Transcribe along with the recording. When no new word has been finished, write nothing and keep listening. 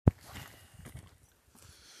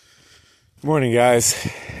Morning, guys.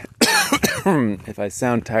 If I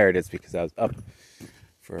sound tired, it's because I was up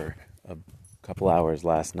for a couple hours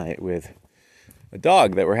last night with a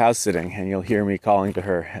dog that we're house sitting, and you'll hear me calling to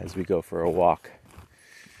her as we go for a walk.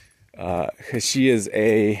 Because she is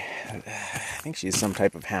I think she's some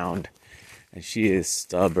type of hound, and she is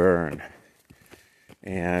stubborn.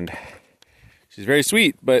 And she's very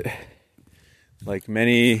sweet, but like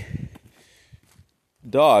many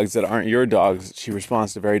dogs that aren't your dogs, she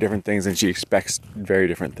responds to very different things and she expects very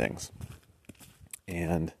different things.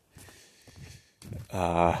 And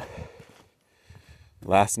last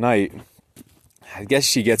night, I guess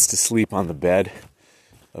she gets to sleep on the bed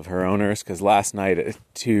of her owners, because last night at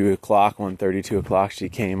 2 o'clock, 1:30, 2 o'clock, she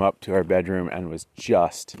came up to our bedroom and was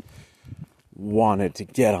just wanted to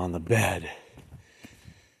get on the bed.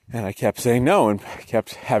 And I kept saying no and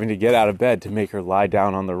kept having to get out of bed to make her lie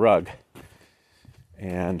down on the rug.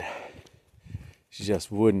 And she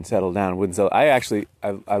just wouldn't settle down,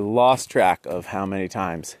 I lost track of how many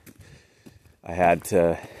times I had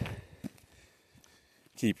to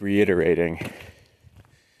keep reiterating.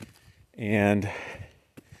 And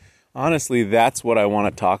honestly, that's what I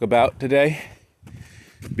want to talk about today,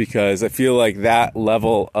 because I feel like that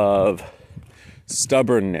level of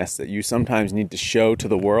stubbornness that you sometimes need to show to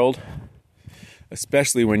the world,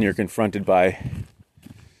 especially when you're confronted by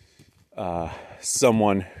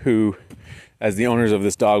someone who, as the owners of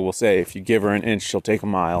this dog will say, if you give her an inch, she'll take a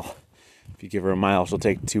mile. If you give her a mile, she'll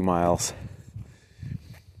take 2 miles.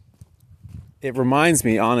 It reminds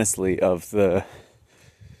me, honestly, of the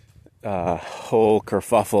whole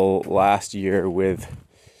kerfuffle last year with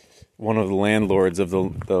one of the landlords of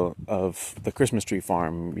the Christmas tree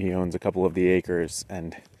farm. He owns a couple of the acres,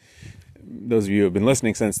 and those of you who have been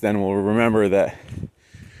listening since then will remember that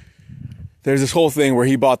there's this whole thing where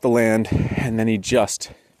he bought the land and then he just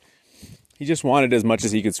wanted as much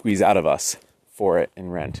as he could squeeze out of us for it in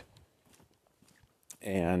rent.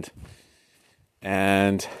 And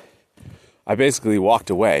I basically walked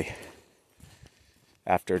away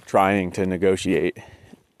after trying to negotiate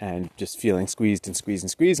and just feeling squeezed,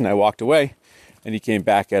 and I walked away, and he came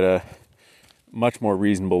back at a much more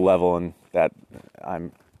reasonable level, and that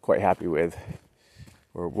I'm quite happy with.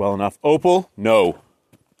 We're well enough. Opal? No.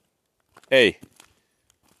 Hey,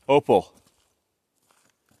 Opal,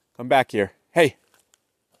 come back here. Hey,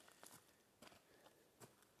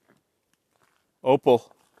 Opal,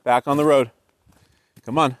 back on the road.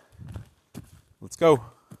 Come on, let's go.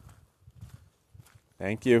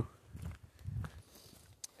 Thank you.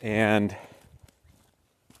 And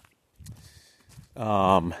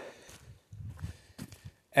and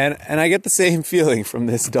I get the same feeling from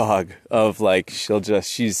this dog of like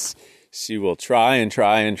she will try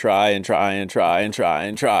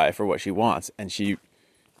for what she wants, and she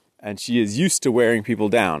is used to wearing people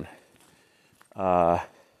down. And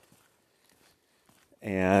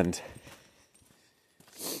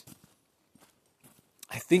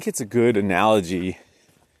I think it's a good analogy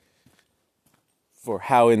for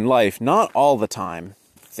how in life, not all the time,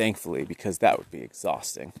 thankfully, because that would be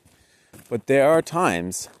exhausting, but there are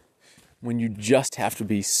times when you just have to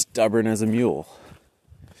be stubborn as a mule.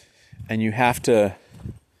 And you have to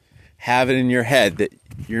have it in your head that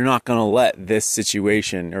you're not going to let this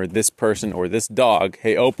situation or this person or this dog,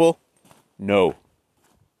 hey, Opal, no,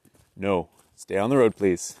 stay on the road,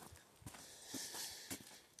 please.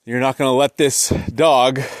 You're not going to let this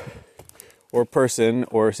dog or person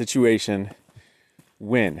or situation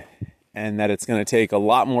win. And that it's going to take a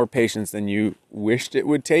lot more patience than you wished it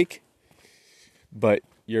would take, but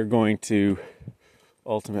you're going to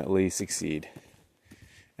ultimately succeed.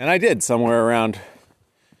 And I did, somewhere around,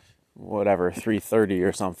 3:30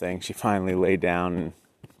 or something. She finally laid down and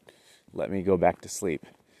let me go back to sleep.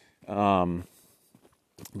 But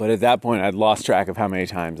at that point, I'd lost track of how many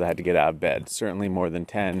times I had to get out of bed. Certainly more than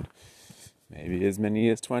 10, maybe as many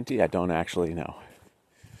as 20. I don't actually know.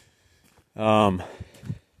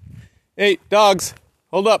 Hey, dogs,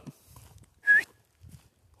 hold up.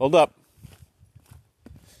 Hold up.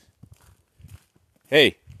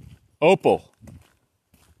 Hey, Opal.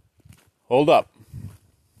 Hold up.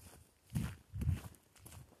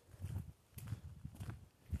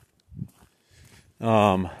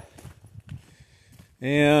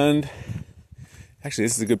 And actually,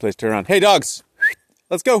 this is a good place to turn around. Hey, dogs,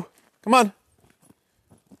 let's go. Come on.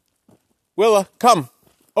 Willa, come.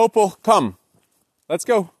 Opal, come. Let's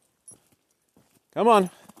go. Come on.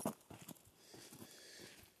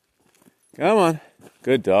 Come on.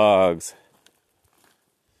 Good dogs.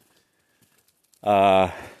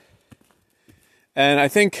 And I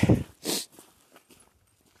think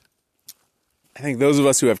those of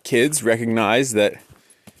us who have kids recognize that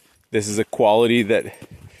This is a quality that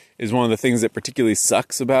is one of the things that particularly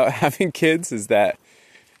sucks about having kids, is that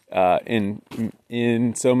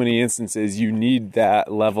in so many instances you need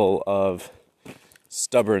that level of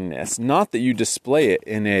stubbornness. Not that you display it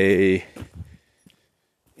in a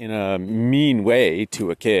mean way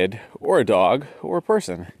to a kid or a dog or a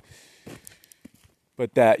person,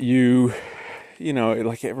 but that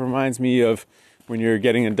like, it reminds me of when you're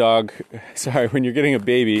getting when you're getting a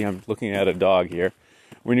baby. I'm looking at a dog here.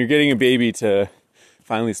 When you're getting a baby to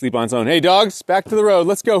finally sleep on its own. Hey, dogs, back to the road.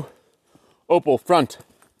 Let's go. Opal, front.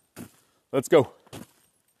 Let's go.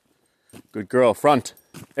 Good girl, front.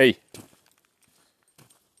 Hey.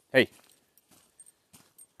 Hey.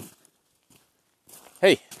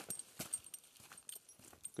 Hey.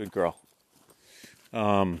 Good girl.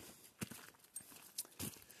 When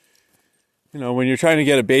you're trying to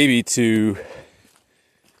get a baby to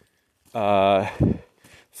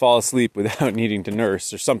fall asleep without needing to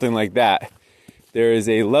nurse or something like that, there is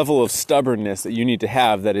a level of stubbornness that you need to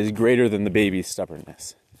have that is greater than the baby's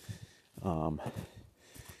stubbornness. And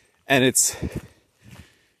it's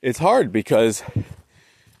hard because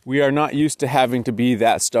we are not used to having to be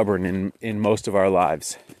that stubborn in most of our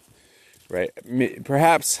lives, right?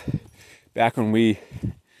 Perhaps back when we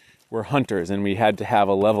were hunters and we had to have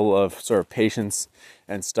a level of sort of patience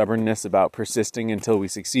and stubbornness about persisting until we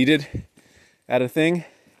succeeded at a thing,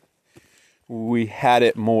 we had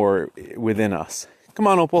it more within us. Come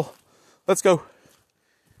on, Opal, let's go.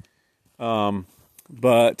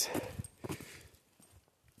 But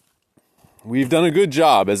we've done a good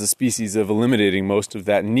job as a species of eliminating most of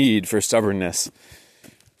that need for stubbornness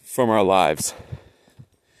from our lives.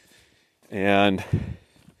 And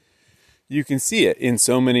you can see it in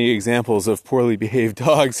so many examples of poorly behaved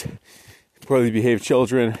dogs, poorly behaved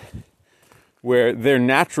children, where their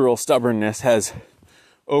natural stubbornness has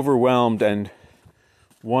overwhelmed and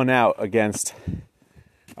won out against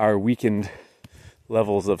our weakened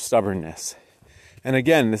levels of stubbornness. And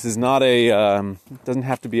again, this is not it doesn't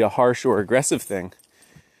have to be a harsh or aggressive thing.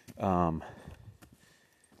 But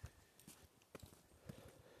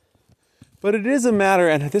it is a matter,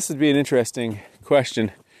 and this would be an interesting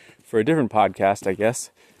question for a different podcast, I guess.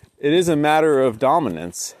 It is a matter of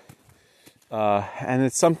dominance. And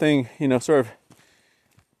it's something, sort of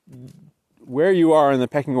where you are in the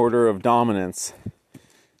pecking order of dominance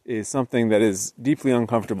is something that is deeply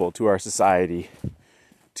uncomfortable to our society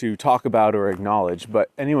to talk about or acknowledge. But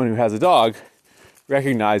anyone who has a dog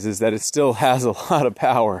recognizes that it still has a lot of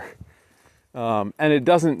power. And it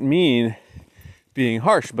doesn't mean being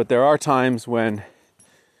harsh, but there are times when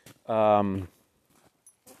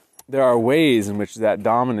there are ways in which that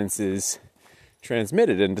dominance is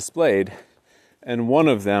transmitted and displayed. And one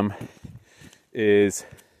of them is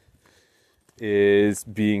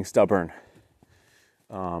being stubborn.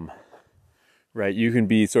 Right, you can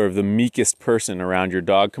be sort of the meekest person around your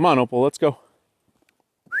dog. Come on, Opal, let's go.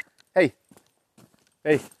 Hey.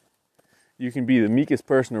 You can be the meekest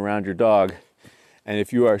person around your dog, and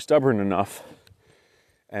if you are stubborn enough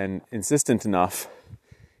and insistent enough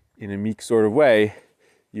in a meek sort of way,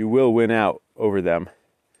 you will win out over them.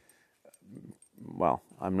 Well,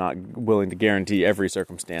 I'm not willing to guarantee every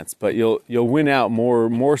circumstance, but you'll win out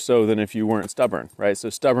more so than if you weren't stubborn, right? So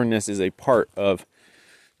stubbornness is a part of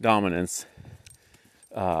dominance,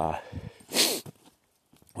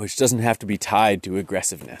 which doesn't have to be tied to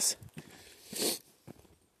aggressiveness,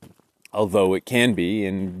 although it can be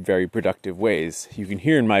in very productive ways. You can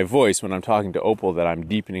hear in my voice when I'm talking to Opal that I'm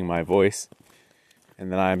deepening my voice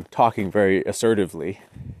and that I'm talking very assertively,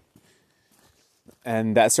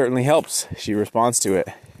 and that certainly helps. She responds to it,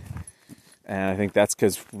 and I think that's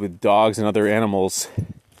because with dogs and other animals,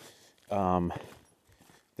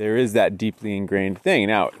 there is that deeply ingrained thing.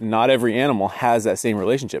 Now, not every animal has that same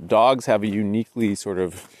relationship. Dogs have a uniquely sort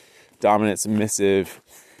of dominant, submissive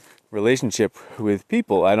relationship with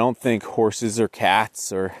people. I don't think horses or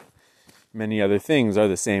cats or many other things are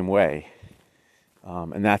the same way.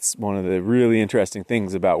 And that's one of the really interesting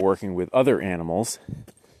things about working with other animals,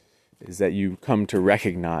 is that you come to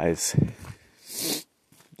recognize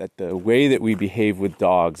that the way that we behave with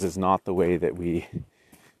dogs is not the way that we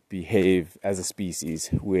behave as a species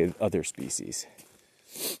with other species.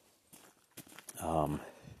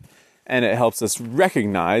 And it helps us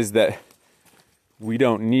recognize that we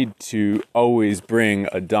don't need to always bring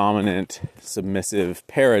a dominant, submissive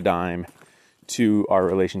paradigm to our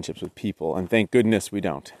relationships with people. And thank goodness we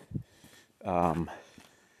don't.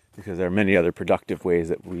 Because there are many other productive ways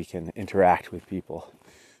that we can interact with people.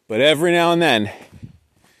 But every now and then,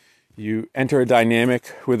 you enter a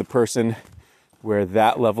dynamic with a person where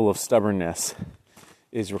that level of stubbornness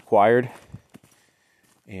is required,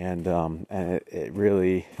 And it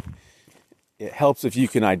really, it helps if you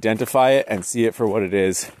can identify it and see it for what it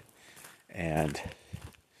is, and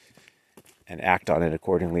act on it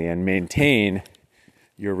accordingly, and maintain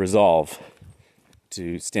your resolve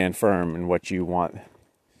to stand firm in what you want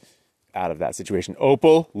out of that situation.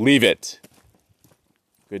 Opal, leave it.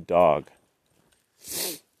 Good dog.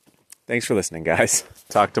 Thanks for listening, guys.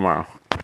 Talk tomorrow.